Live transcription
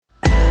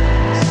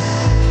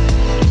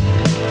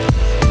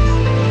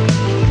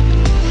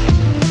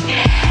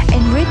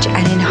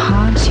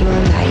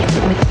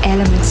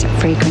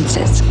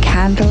fragrances,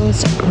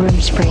 candles,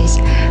 room sprays,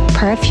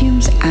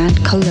 perfumes and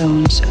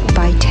colognes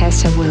by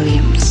Tessa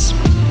Williams.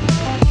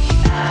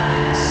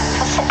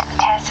 Visit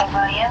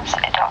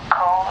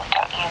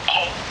tessawilliams.co.uk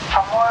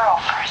for more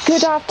offers.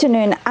 Good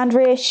afternoon,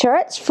 Andrea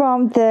Schertz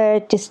from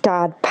the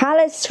Gstaad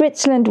Palace,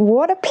 Switzerland.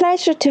 What a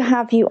pleasure to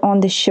have you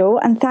on the show,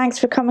 and thanks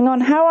for coming on.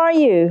 How are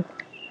you?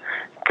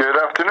 Good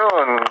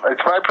afternoon.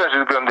 It's my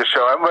pleasure to be on the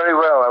show. I'm very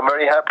well. I'm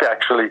very happy,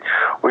 actually.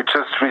 We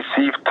just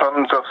received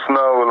tons of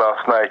snow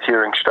last night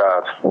here in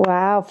Gstaad.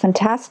 Wow,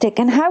 fantastic.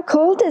 And how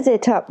cold is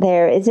it up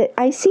there? Is it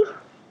icy?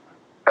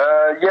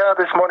 Yeah,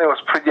 this morning was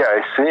pretty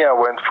icy. I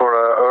went for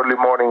an early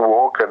morning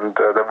walk, and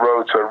the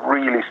roads are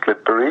really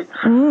slippery.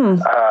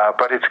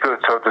 But it's good.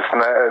 So the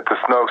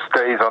snow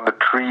stays on the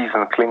trees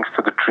and clings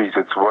to the trees.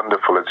 It's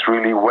wonderful. It's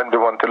really winter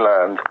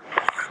wonderland.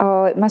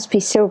 Oh, it must be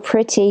so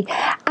pretty.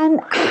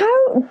 And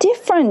how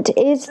different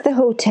is the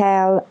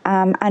hotel,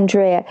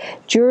 Andrea,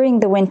 during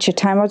the winter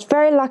time? I was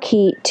very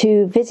lucky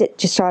to visit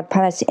Gstaad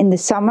Palace in the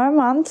summer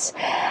months,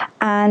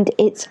 and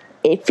it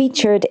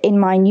featured in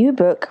my new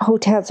book,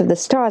 Hotels of the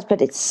Stars,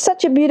 but it's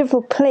such a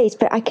beautiful place,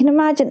 but I can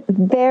imagine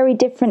very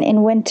different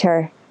in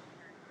winter.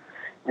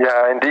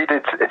 Yeah, indeed,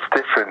 it's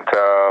different.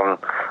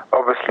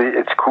 Obviously,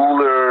 it's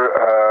cooler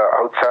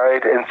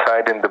outside.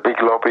 Inside in the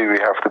big lobby, we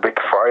have the big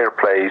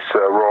fireplace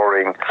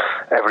roaring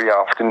every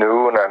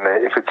afternoon, and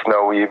if it's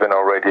snowy, even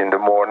already in the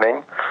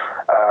morning.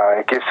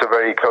 It gives a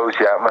very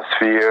cozy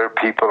atmosphere.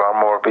 People are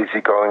more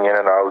busy going in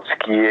and out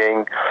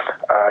skiing.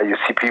 You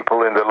see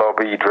people in the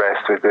lobby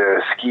dressed with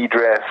their ski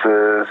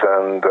dresses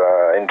and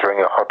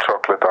enjoying a hot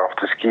chocolate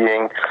after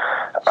skiing.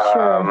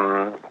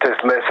 Sure.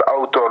 There's less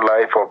outdoor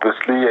life,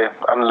 obviously,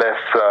 unless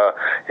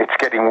it's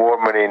getting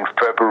warmer in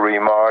February,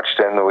 March.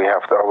 Then we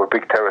have our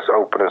big terrace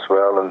open as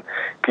well, and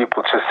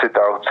people just sit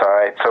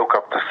outside, soak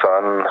up the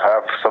sun,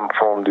 have some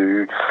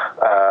fondue,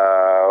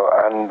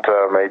 and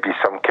maybe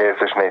some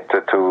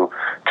Käseschnitte to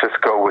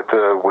just go with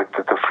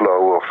the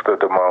flow of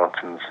the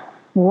mountains.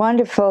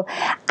 Wonderful.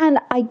 And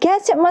I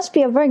guess it must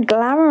be a very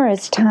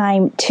glamorous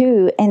time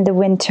too in the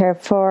winter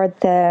for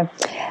the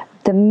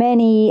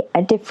many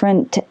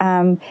different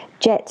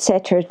jet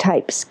setter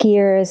type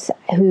skiers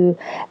who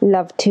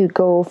love to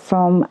go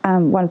from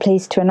one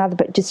place to another.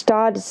 But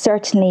Gstaad is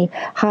certainly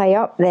high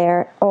up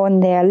there on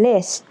their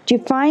list. Do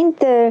you find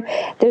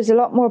there's a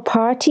lot more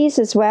parties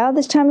as well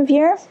this time of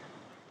year?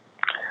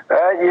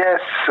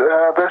 Yes,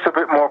 there's a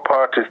bit more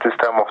parties this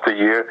time of the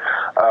year.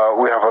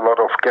 We have a lot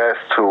of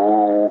guests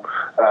who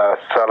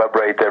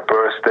celebrate their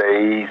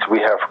birthdays.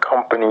 We have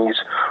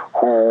companies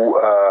who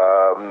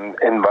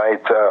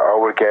invite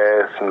our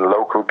guests and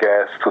local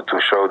guests to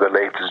show the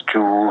latest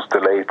jewels, the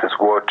latest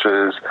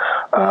watches,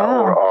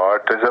 or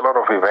art. There's a lot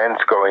of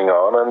events going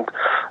on, and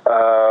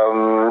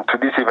to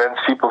these events,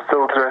 people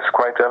still dress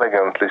quite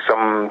elegantly.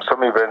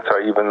 Some events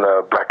are even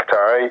black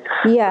tie.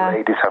 Yeah. The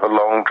ladies have a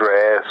long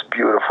dress,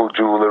 beautiful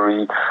jewelry.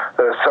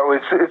 So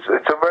it's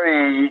a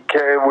very,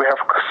 we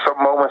have some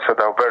moments that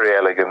are very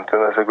elegant,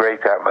 and there's a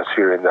great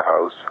atmosphere in the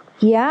house.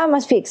 Yeah, it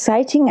must be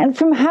exciting. And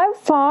from how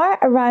far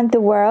around the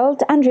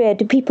world, Andrea,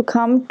 do people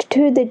come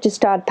to the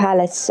Gstaad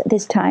Palace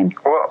this time?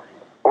 Well,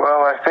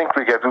 I think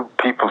we get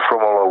people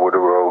from all over the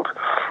world,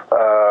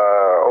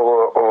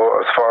 or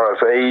as far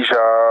as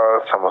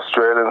Asia, some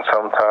Australians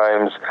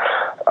sometimes,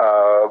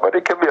 but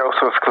it can be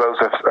also as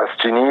close as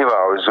Geneva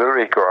or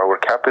Zurich or our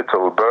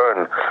capital,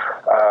 Bern.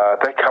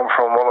 They come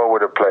from all over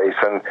the place,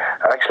 and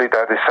actually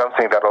that is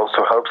something that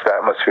also helps the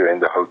atmosphere in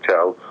the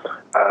hotel.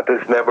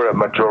 There's never a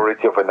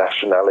majority of a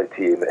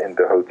nationality in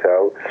the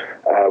hotel.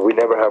 We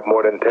never have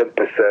more than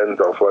 10%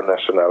 of one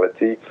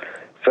nationality.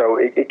 So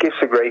it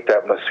gives a great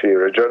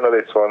atmosphere. A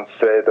journalist once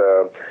said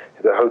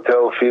the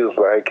hotel feels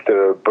like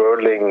the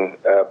Berlin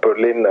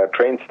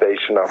train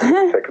station after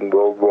the Second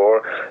World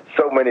War.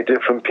 So many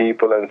different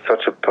people and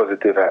such a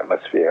positive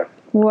atmosphere.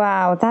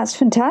 Wow, that's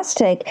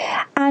fantastic.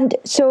 And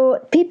so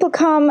people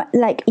come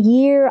like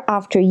year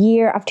after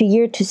year after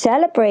year to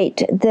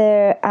celebrate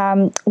the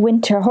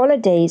winter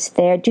holidays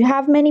there. Do you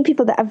have many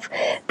people that have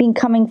been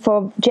coming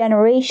for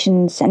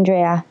generations,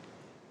 Andrea?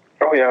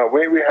 Oh, yeah,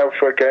 we have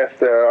guests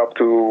there up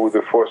to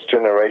the fourth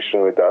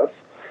generation with us.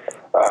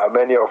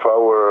 Many of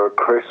our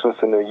Christmas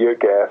and New Year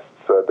guests,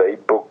 they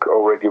book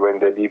already when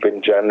they leave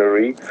in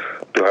January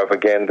to have,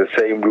 again, the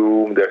same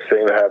room, their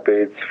same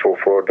habits for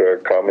the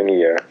coming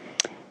year.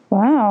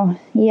 Wow.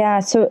 Yeah.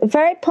 So a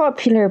very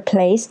popular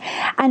place,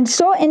 and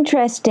so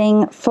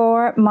interesting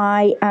for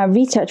my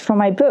research for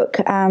my book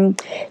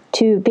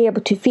to be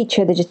able to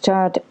feature the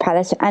Gstaad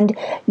Palace. And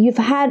you've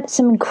had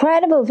some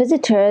incredible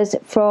visitors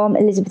from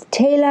Elizabeth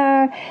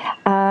Taylor,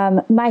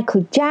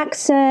 Michael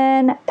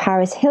Jackson,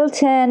 Paris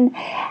Hilton,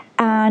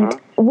 and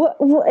what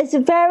is a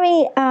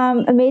very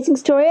amazing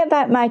story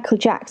about Michael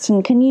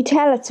Jackson. Can you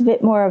tell us a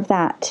bit more of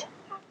that?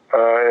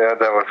 Yeah,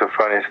 that was a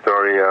funny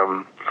story.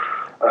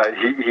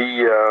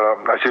 He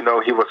as you know,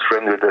 he was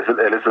friends with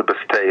Elizabeth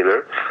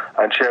Taylor,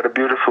 and she had a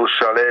beautiful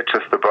chalet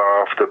just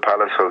above the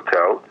Palace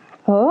Hotel.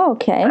 Oh,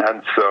 okay.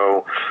 And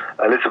so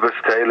Elizabeth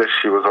Taylor,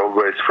 she was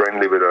always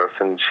friendly with us,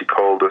 and she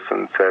called us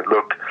and said,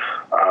 look,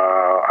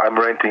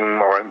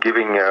 I'm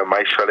giving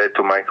my chalet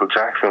to Michael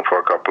Jackson for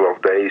a couple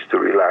of days to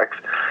relax.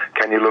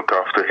 Can you look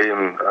after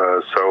him?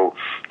 So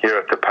here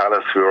at the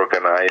Palace, we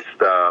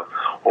organized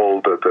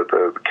all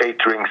the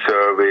catering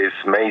service,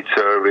 maid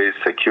service,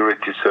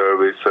 security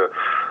service.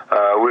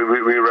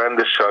 We ran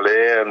the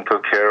chalet and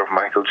took care of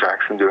Michael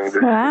Jackson during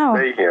the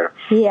stay here.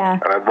 Yeah.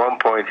 And at one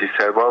point he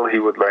said, well, he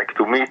would like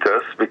to meet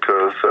us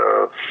because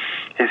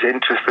he's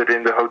interested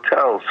in the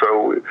hotel.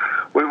 So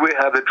we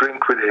had a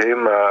drink with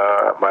him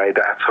at my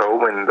dad's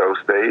home in those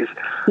days.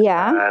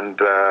 Yeah. And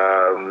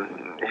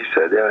he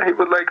said, yeah, he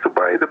would like to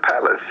buy the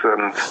Palace.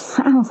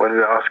 And when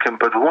we asked him,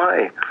 but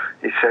why?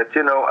 He said,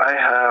 I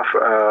have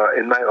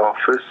in my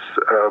office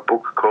a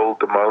book called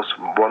The Most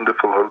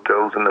Wonderful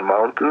Hotels in the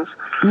Mountains.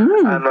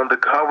 And on the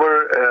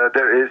cover,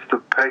 there is the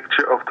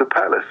picture of the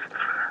Palace.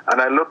 And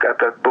I look at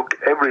that book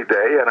every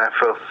day, and I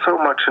fell so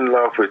much in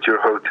love with your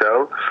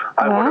hotel,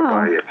 I want to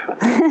buy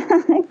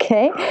it.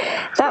 Okay.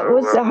 That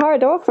was a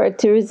hard offer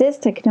to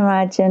resist, I can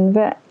imagine.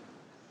 But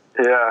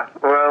yeah,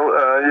 well,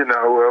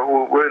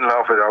 we're in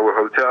love with our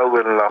hotel,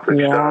 we're in love with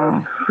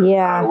Stade.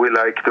 Yeah. We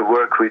like the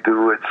work we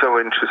do. It's so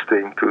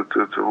interesting to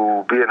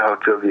be an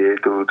hotelier,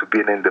 to be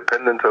an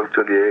independent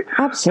hotelier.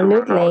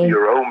 Absolutely. To run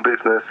your own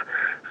business.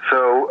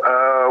 So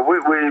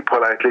we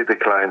politely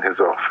declined his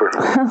offer.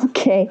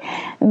 Okay,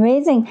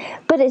 amazing.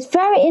 But it's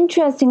very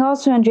interesting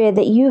also, Andrea,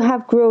 that you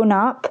have grown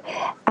up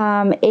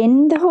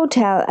in the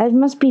hotel. It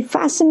must be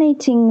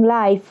fascinating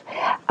life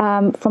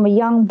from a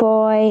young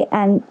boy.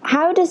 And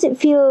how does it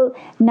feel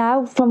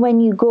now from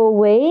when you go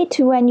away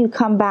to when you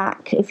come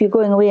back? If you're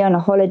going away on a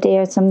holiday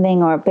or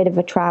something, or a bit of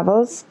a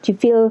travels, do you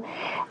feel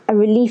a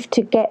relief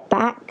to get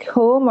back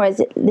home, or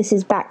this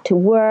is back to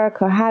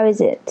work, or how is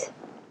it?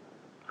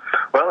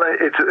 Well,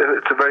 it's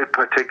a very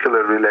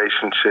particular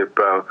relationship.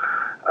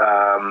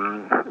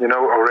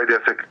 Already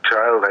as a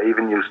child, I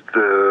even used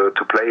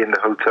to play in the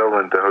hotel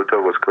when the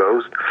hotel was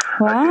closed.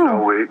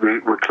 Wow. We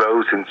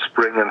close in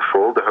spring and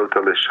fall. The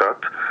hotel is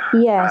shut.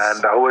 Yes.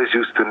 And I always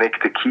used to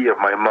nick the key of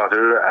my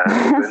mother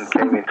and then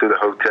came into the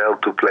hotel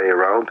to play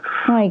around.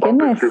 My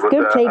goodness, Obviously, it was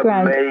good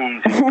playground.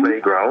 Amazing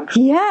playground.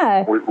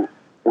 Yeah.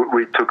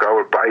 We took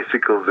our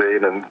bicycles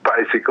in and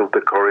bicycled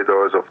the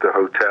corridors of the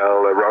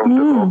hotel around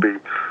the lobby.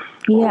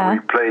 Yeah. We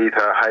played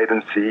hide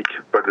and seek,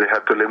 but we had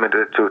to limit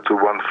it to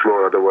one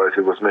floor, otherwise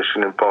it was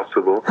mission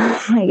impossible.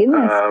 My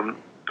goodness.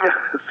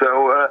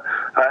 So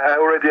I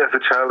already as a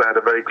child I had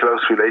a very close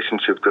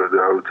relationship to the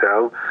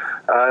hotel.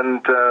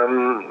 And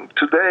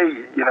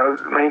today,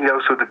 mainly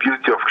also the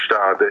beauty of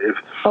Gstaad. If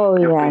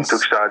you've been to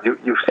Gstaad,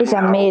 you've seen it's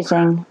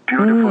amazing. How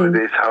beautiful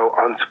it is, how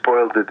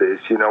unspoiled it is.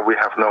 We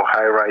have no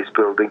high-rise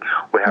building,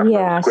 we have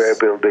no square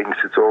buildings.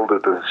 It's all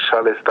the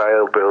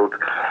chalet-style build,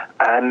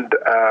 and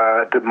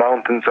the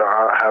mountains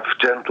have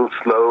gentle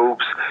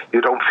slopes.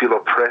 You don't feel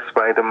oppressed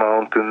by the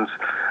mountains.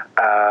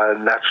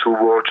 Natural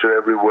water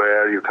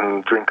everywhere. You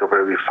can drink of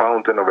every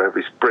fountain, of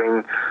every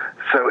spring.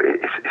 So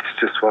it's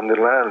just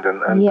wonderland,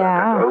 and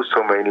that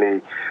also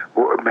mainly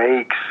what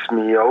makes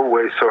me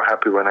always so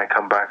happy when I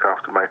come back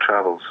after my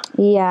travels.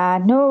 Yeah,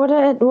 no,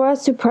 what a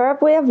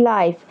superb way of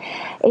life.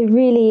 It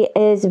really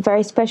is a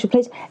very special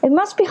place. It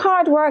must be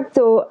hard work,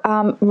 though,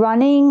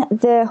 running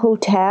the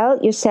hotel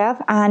yourself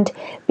and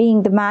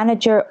being the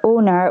manager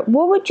owner.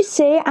 What would you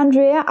say,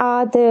 Andrea,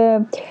 are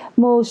the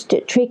most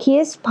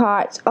trickiest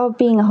parts of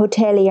being a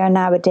hotelier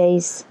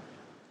nowadays?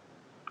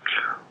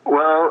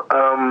 Well,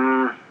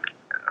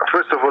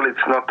 first of all,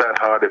 it's not that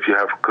hard if you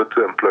have good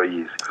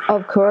employees.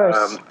 Of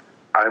course.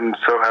 I'm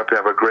so happy I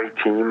have a great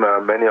team.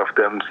 Many of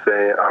them,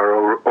 they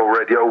are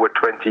already over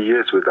 20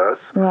 years with us.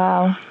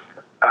 Wow.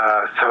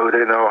 So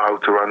they know how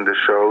to run the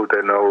show.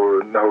 They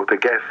know the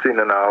guests in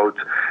and out.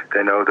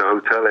 They know the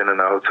hotel in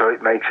and out. So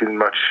it makes it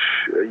much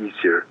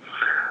easier.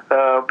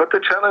 But the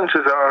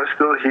challenges are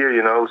still here,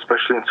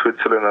 especially in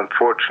Switzerland.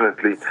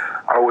 Unfortunately,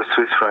 our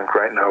Swiss franc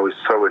right now is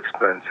so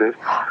expensive.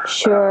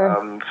 Sure.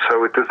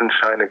 So it doesn't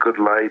shine a good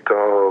light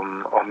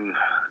on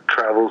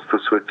travels to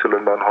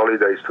Switzerland, on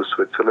holidays to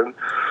Switzerland.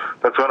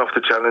 That's one of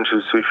the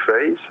challenges we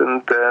face.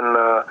 And then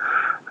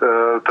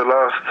the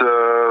last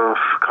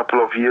couple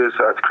of years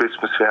at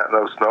Christmas we had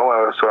no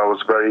snow, so I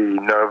was very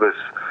nervous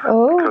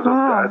because of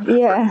that.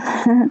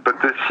 Yeah.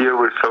 But this year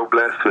we're so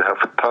blessed. We have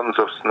tons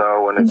of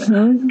snow and it's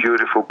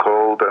beautiful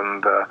cold,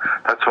 and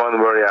that's one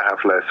worry I have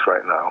less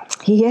right now.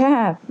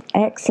 Yeah,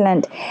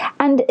 excellent.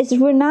 And it's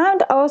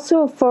renowned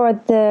also for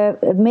the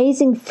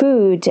amazing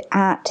food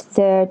at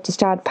the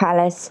Gstaad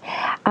Palace.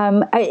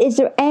 Is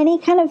there any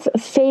kind of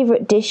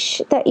favorite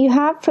dish that you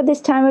have for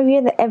this time of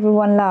year that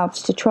everyone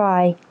loves to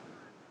try?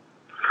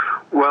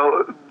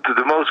 Well,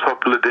 the most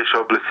popular dish,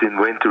 obviously, in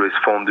winter is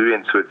fondue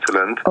in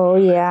Switzerland. Oh,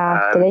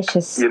 yeah, And,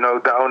 delicious.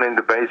 down in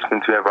the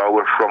basement, we have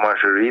our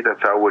fromagerie.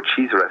 That's our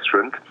cheese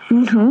restaurant.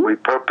 Mm-hmm. We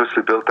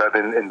purposely built that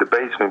in the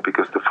basement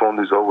because the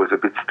fondue is always a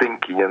bit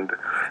stinky. And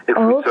if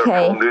we serve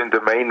fondue in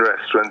the main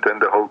restaurant, then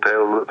the whole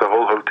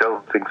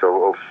hotel thinks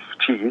of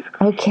cheese.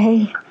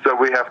 Okay. So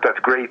we have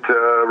that great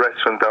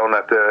restaurant down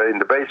in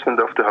the basement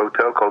of the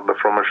hotel called La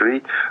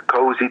Fromagerie,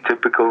 cozy,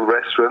 typical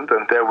restaurant,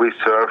 and there we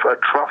serve a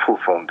truffle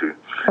fondue.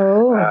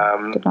 Oh,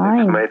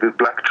 it's made with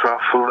black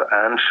truffle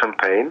and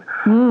champagne.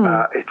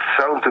 It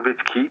sounds a bit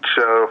kitsch.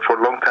 For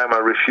a long time I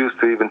refused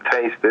to even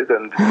taste it,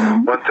 and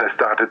once I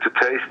started to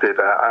taste it,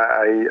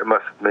 I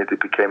must admit it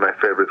became my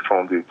favorite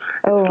fondue.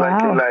 It's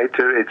slightly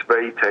lighter, it's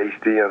very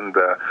tasty, and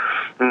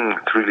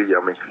it's really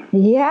yummy.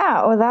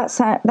 Yeah, that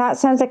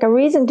sounds like a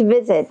reason to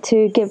visit,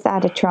 to give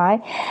that a try.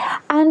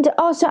 And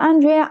also,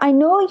 Andrea, I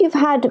know you've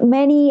had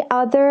many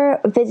other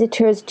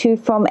visitors too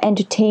from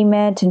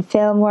entertainment and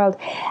film world,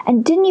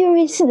 and didn't you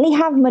recently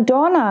have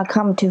Madonna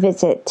come to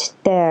visit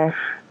there?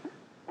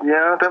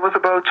 Yeah, that was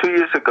about 2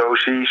 years ago.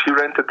 She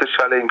rented the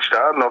Chalet in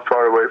Gstaad, not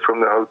far away from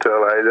the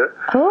hotel either.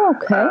 Oh,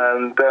 okay.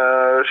 And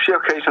she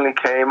occasionally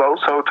came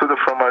also to the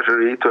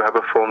fromagerie to have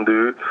a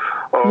fondue,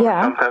 or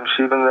sometimes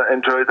she even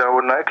enjoyed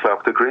our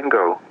nightclub, the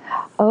Gringo.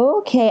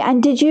 Okay,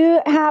 and did you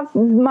have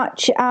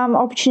much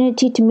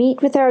opportunity to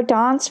meet with her,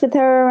 dance with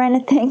her, or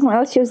anything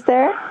while she was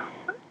there?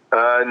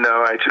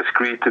 No, I just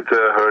greeted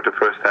her the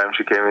first time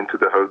she came into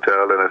the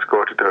hotel and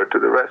escorted her to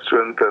the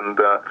restaurant. And,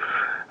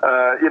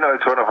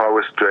 it's one of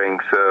our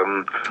strengths.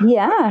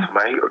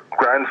 My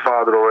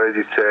grandfather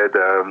already said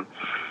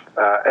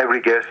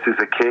every guest is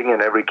a king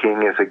and every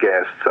king is a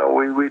guest. So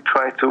we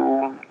try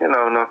to,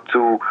 not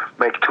to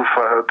make too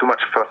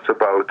much fuss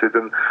about it,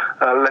 and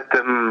let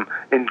them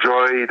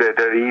enjoy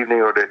their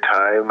evening or their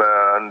time,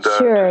 and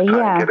try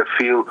to get a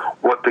feel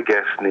what the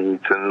guest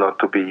needs, and not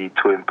to be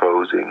too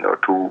imposing or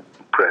too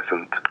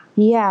present.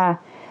 Yeah.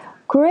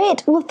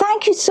 Great. Well,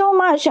 thank you so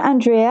much,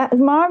 Andrea.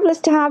 Marvelous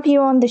to have you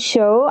on the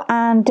show.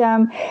 And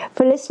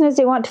for listeners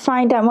who want to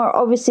find out more,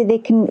 obviously they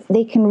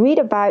can read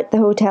about the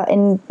hotel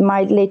in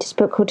my latest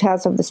book,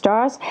 Hotels of the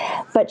Stars.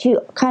 But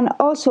you can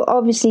also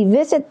obviously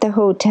visit the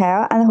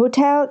hotel. And the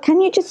hotel,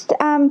 can you just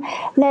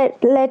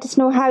let us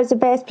know how is the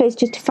best place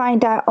just to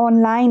find out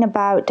online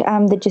about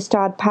the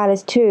Gstaad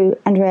Palace too,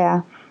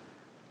 Andrea?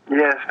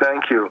 Yes,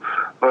 thank you.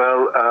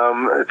 Well,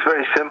 it's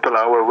very simple.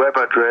 Our web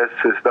address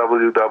is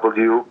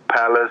www.palace.ch.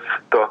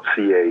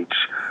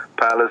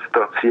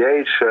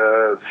 Palace.ch.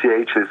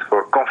 CH is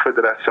for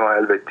Confédération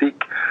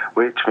Helvétique,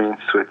 which means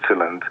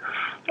Switzerland.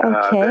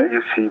 There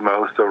you see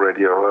most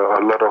already, a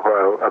lot of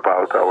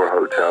about our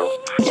hotel.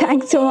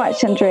 Thanks so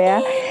much,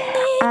 Andrea.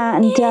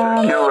 And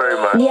thank you very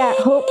much. Yeah,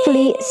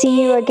 hopefully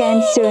see you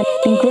again soon.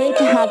 It's been great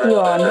to have you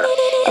on.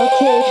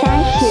 Okay,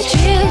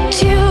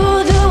 thank you.